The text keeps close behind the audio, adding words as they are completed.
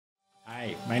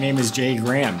My name is Jay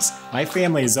Grams. My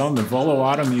family has owned the Volo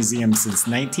Auto Museum since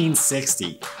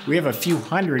 1960. We have a few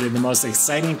hundred of the most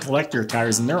exciting collector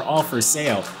cars, and they're all for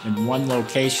sale in one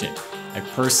location. I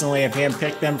personally have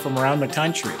handpicked them from around the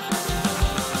country.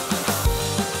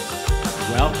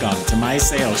 Welcome to my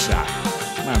sales shop.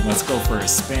 Come on, let's go for a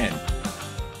spin.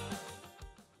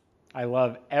 I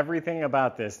love everything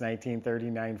about this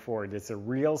 1939 Ford. It's a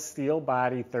real steel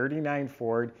body 39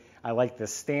 Ford. I like the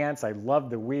stance. I love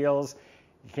the wheels.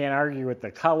 You can't argue with the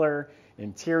color.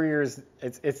 Interiors,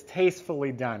 it's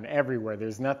tastefully done everywhere.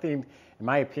 There's nothing, in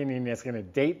my opinion, that's going to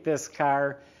date this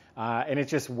car. And it's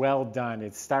just well done.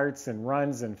 It starts and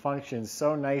runs and functions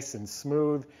so nice and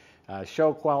smooth.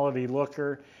 Show quality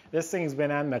looker. This thing's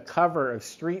been on the cover of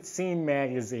Street Scene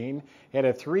magazine. It had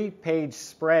a 3-page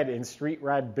spread in Street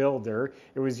Rod Builder.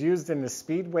 It was used in the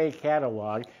Speedway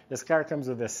catalog. This car comes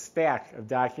with a stack of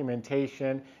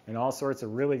documentation and all sorts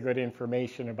of really good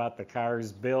information about the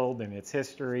car's build and its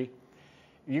history.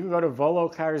 You can go to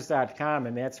volocars.com,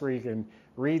 and that's where you can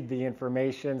read the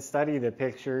information, study the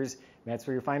pictures. And that's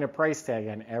where you find a price tag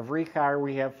on every car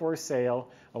we have for sale,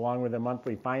 along with a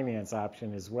monthly finance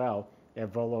option as well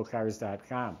at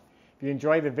volocars.com. If you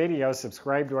enjoy the video,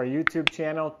 subscribe to our YouTube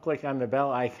channel, click on the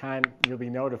bell icon. You'll be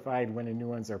notified when the new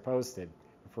ones are posted.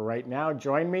 For right now,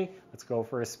 join me. Let's go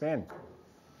for a spin.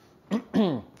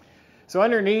 So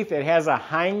underneath, it has a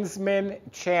Heinzman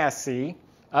chassis.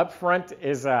 Up front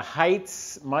is a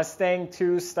Heights Mustang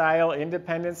 2 style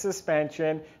independent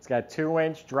suspension. It's got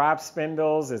 2-inch drop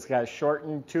spindles. It's got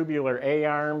shortened tubular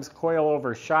A-arms,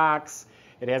 coilover shocks.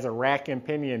 It has a rack and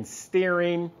pinion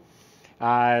steering.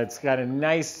 It's got a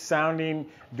nice sounding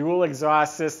dual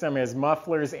exhaust system. It has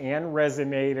mufflers and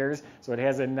resonators. So it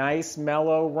has a nice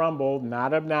mellow rumble,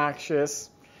 not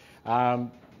obnoxious.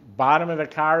 Bottom of the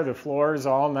car, the floor is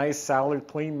all nice, solid,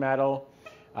 clean metal.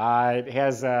 It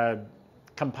has a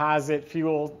composite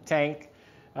fuel tank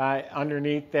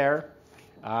underneath there.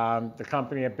 The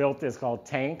company that built this is called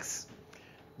Tanks.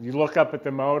 You look up at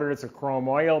the motor, it's a chrome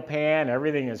oil pan.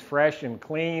 Everything is fresh and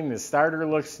clean. The starter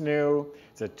looks new.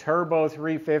 It's a turbo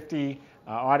 350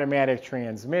 automatic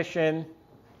transmission.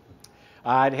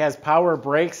 It has power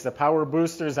brakes, the power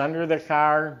boosters under the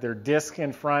car. They're disc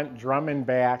in front, drum in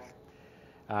back.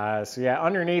 So yeah,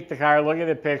 underneath the car, look at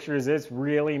the pictures. It's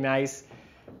really nice.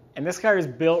 And this car is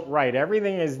built right.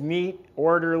 Everything is neat,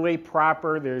 orderly,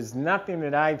 proper. There's nothing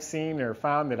that I've seen or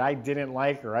found that I didn't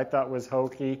like or I thought was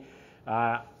hokey.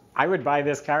 I would buy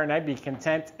this car and I'd be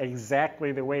content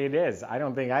exactly the way it is. I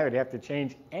don't think I would have to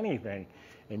change anything.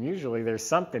 And usually there's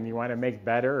something you want to make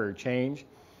better or change.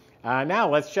 Now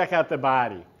let's check out the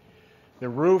body. The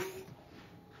roof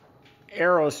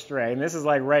aerostray, and this is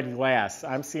like red glass.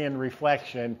 I'm seeing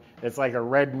reflection. It's like a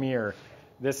red mirror.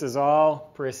 This is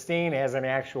all pristine. It has an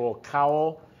actual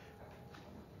cowl.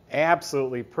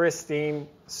 Absolutely pristine,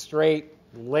 straight,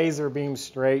 laser beam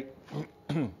straight.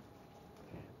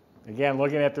 Again,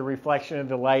 looking at the reflection of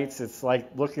the lights, it's like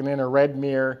looking in a red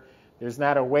mirror. There's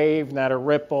not a wave, not a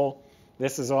ripple.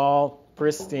 This is all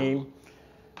pristine.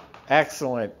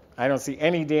 Excellent. I don't see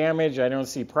any damage. I don't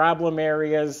see problem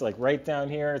areas. Like right down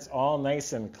here, it's all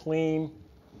nice and clean.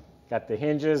 Got the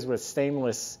hinges with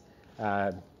stainless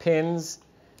pins.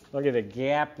 Look at the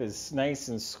gap is nice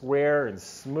and square and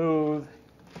smooth.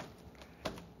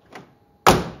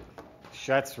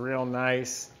 Shuts real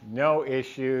nice. No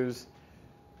issues.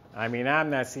 I mean, I'm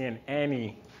not seeing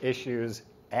any issues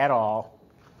at all.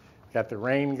 Got the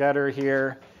rain gutter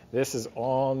here. This is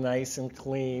all nice and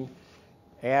clean.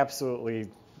 Absolutely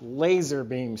laser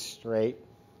beam straight.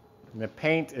 And the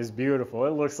paint is beautiful. It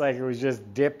looks like it was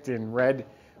just dipped in red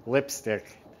lipstick.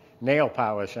 Nail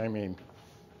polish, I mean.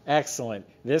 Excellent.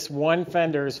 This one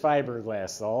fender is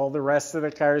fiberglass. All the rest of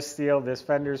the car is steel. This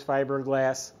fender is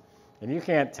fiberglass. And you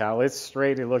can't tell. It's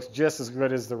straight. It looks just as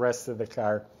good as the rest of the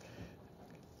car.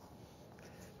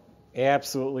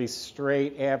 Absolutely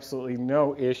straight. Absolutely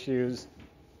no issues.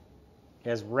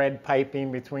 Has red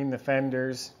piping between the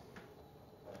fenders.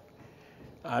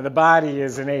 The body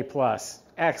is an A+.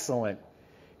 Excellent.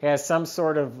 Has some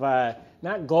sort of,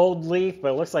 not gold leaf, but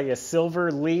it looks like a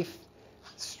silver leaf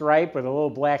stripe with a little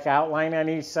black outline on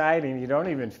each side, and you don't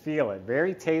even feel it.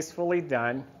 Very tastefully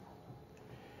done.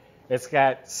 It's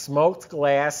got smoked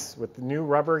glass with the new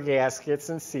rubber gaskets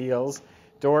and seals.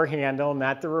 Door handle,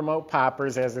 not the remote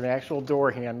poppers, has an actual door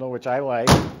handle, which I like.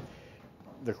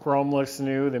 The chrome looks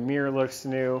new. The mirror looks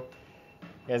new.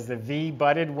 Has the V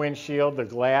butted windshield. The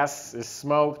glass is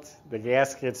smoked. The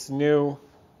gasket's new.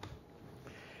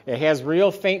 It has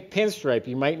real faint pinstripe.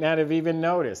 You might not have even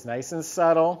noticed. Nice and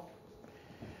subtle.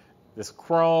 This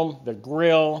chrome, the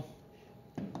grille,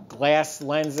 glass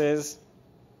lenses.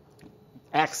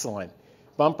 Excellent.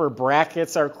 Bumper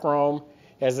brackets are chrome.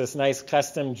 Has this nice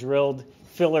custom drilled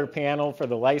filler panel for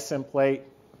the license plate.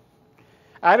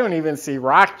 I don't even see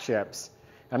rock chips.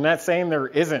 I'm not saying there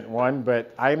isn't one,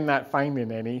 but I'm not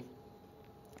finding any.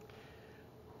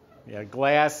 Yeah,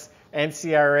 glass,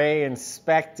 NCRA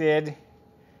inspected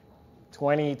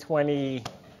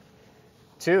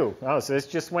 2022. Oh, so this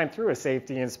just went through a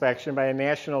safety inspection by a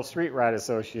National Street Rod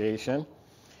Association.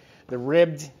 The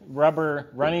ribbed rubber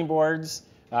running boards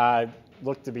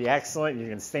look to be excellent. You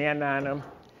can stand on them.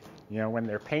 You know, when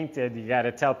they're painted, you got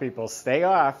to tell people, stay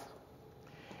off.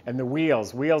 And the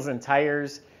wheels and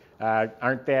tires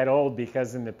aren't that old,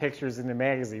 because in the pictures in the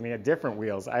magazine, they had different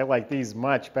wheels. I like these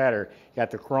much better. You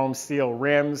got the chrome steel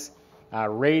rims,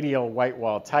 radial white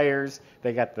wall tires.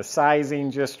 They got the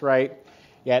sizing just right.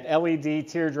 You got LED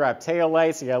teardrop tail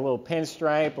lights. You got a little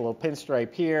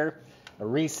pinstripe here, a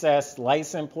recessed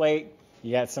license plate.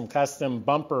 You got some custom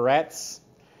bumperettes.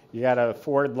 You got a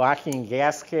Ford locking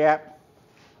gas cap.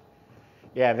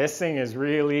 Yeah, this thing is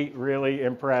really, really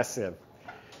impressive.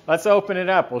 Let's open it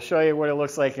up. We'll show you what it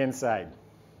looks like inside.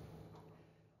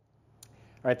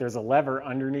 All right, there's a lever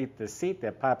underneath the seat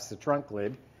that pops the trunk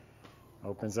lid.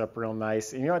 Opens up real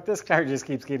nice. And you know what? This car just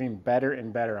keeps getting better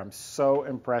and better. I'm so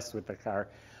impressed with the car.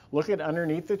 Look at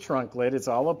underneath the trunk lid. It's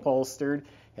all upholstered.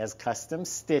 Has custom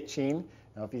stitching. I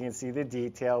don't know if you can see the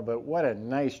detail, but what a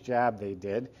nice job they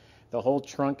did. The whole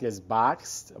trunk is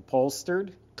boxed,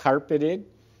 upholstered, carpeted.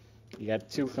 You got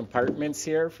 2 compartments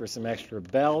here for some extra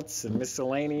belts and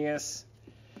miscellaneous.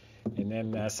 And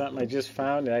then something I just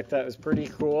found that I thought was pretty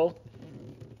cool.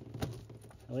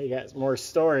 Well, you got more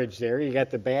storage there. You got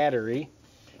the battery.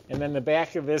 And then the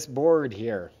back of this board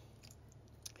here.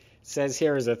 It says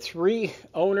here is a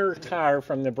 3-owner car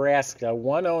from Nebraska.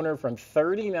 1 owner from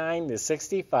 39 to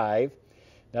 65.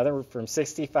 Another from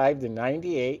 65 to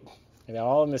 98. And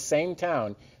all in the same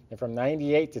town. And from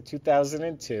 98 to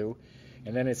 2002.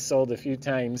 And then it's sold a few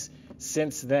times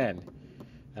since then.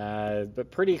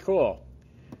 But pretty cool.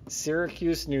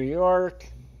 Syracuse, New York.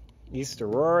 East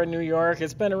Aurora, New York.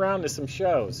 It's been around to some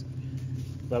shows.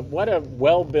 But what a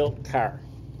well-built car.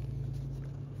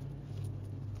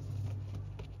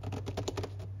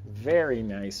 Very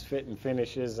nice. Fit and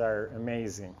finishes are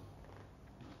amazing.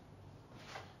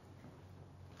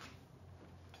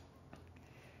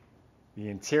 The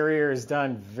interior is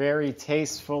done very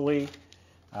tastefully.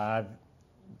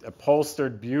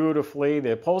 Upholstered beautifully.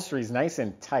 The upholstery is nice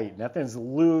and tight. Nothing's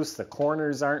loose. The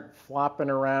corners aren't flopping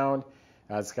around.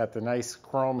 It's got the nice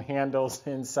chrome handles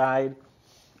inside.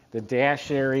 The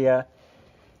dash area,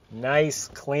 nice,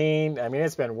 clean. I mean,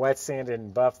 it's been wet sanded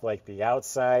and buffed like the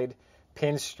outside.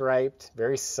 Pinstriped,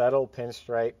 very subtle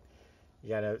pinstripe. You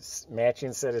got a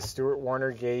matching set of Stewart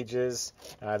Warner gauges.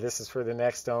 This is for the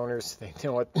next owners. They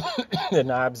know what the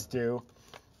knobs do.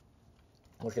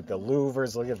 Look at the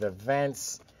louvers. Look at the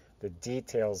vents. The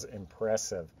detail's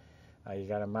impressive. You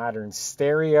got a modern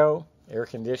stereo. Air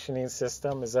conditioning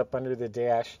system is up under the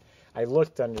dash. I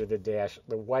looked under the dash.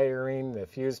 The wiring, the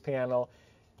fuse panel,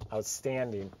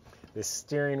 outstanding. The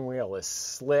steering wheel is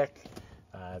slick.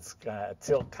 It's got a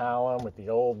tilt column with the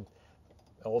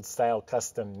old style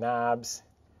custom knobs.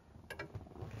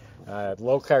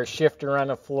 Low car shifter on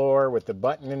the floor with the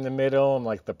button in the middle and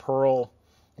like the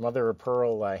mother of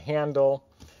pearl handle.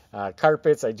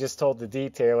 Carpets, I just told the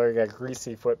detailer, got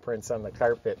greasy footprints on the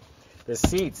carpet. The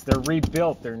seats, they're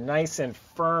rebuilt. They're nice and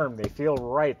firm. They feel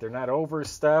right. They're not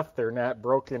overstuffed. They're not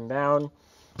broken down.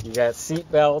 You got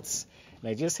seat belts.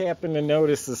 And I just happened to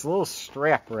notice this little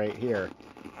strap right here.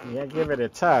 You got to give it a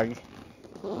tug.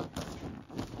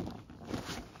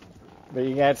 But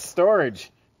you got storage.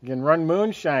 You can run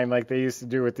moonshine like they used to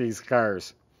do with these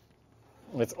cars.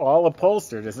 It's all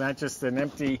upholstered. It's not just an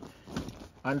empty,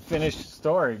 unfinished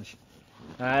storage.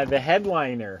 The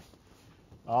headliner,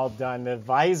 all done. The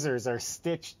visors are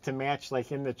stitched to match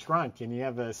like in the trunk, and you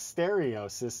have a stereo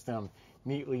system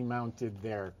neatly mounted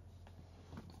there.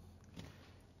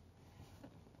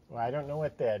 Well, I don't know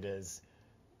what that is.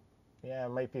 Yeah, it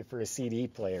might be for a CD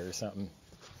player or something.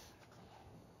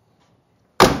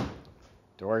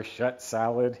 Door shut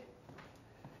solid.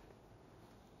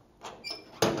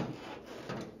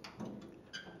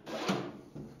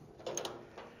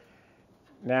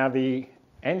 Now the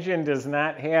engine does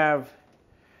not have,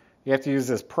 you have to use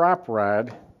this prop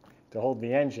rod to hold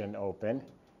the engine open.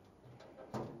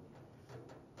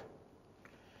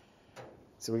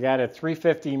 So we got a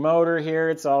 350 motor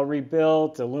here. It's all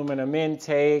rebuilt, aluminum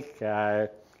intake,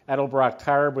 Edelbrock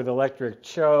carb with electric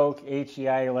choke,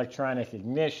 HEI electronic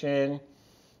ignition.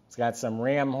 It's got some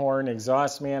ram horn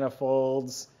exhaust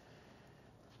manifolds.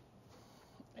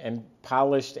 And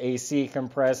polished AC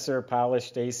compressor,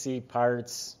 polished AC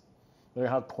parts. Look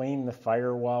how clean the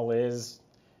firewall is.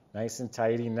 Nice and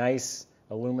tidy. Nice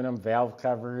aluminum valve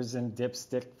covers and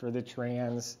dipstick for the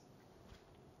trans.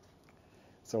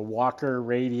 It's a Walker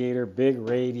radiator, big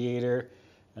radiator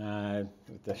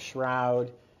with the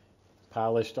shroud.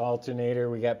 Polished alternator.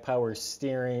 We got power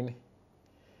steering.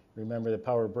 Remember, the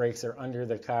power brakes are under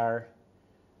the car.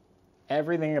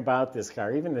 Everything about this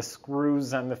car, even the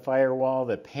screws on the firewall,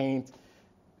 the paint,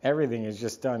 everything is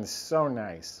just done so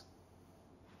nice.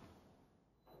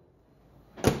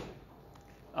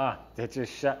 That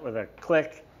just shut with a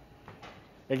click.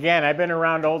 Again, I've been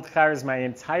around old cars my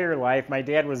entire life. My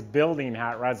dad was building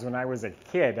hot rods when I was a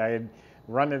kid. I'd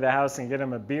run to the house and get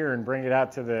him a beer and bring it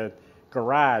out to the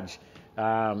garage.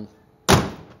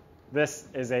 This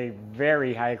is a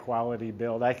very high quality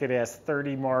build. I could ask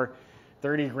 30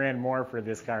 grand more for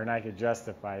this car and I could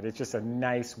justify it. It's just a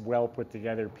nice, well put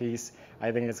together piece.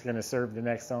 I think it's going to serve the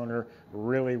next owner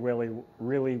really, really,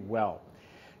 really well.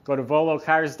 Go to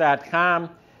volocars.com.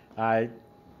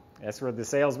 That's where the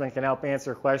salesman can help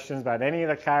answer questions about any of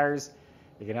the cars.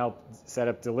 You can help set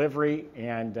up delivery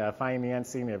and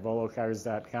financing at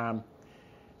volocars.com.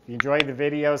 If you enjoyed the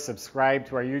video, subscribe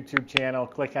to our YouTube channel.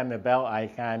 Click on the bell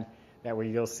icon. That way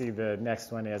you'll see the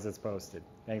next one as it's posted.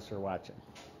 Thanks for watching.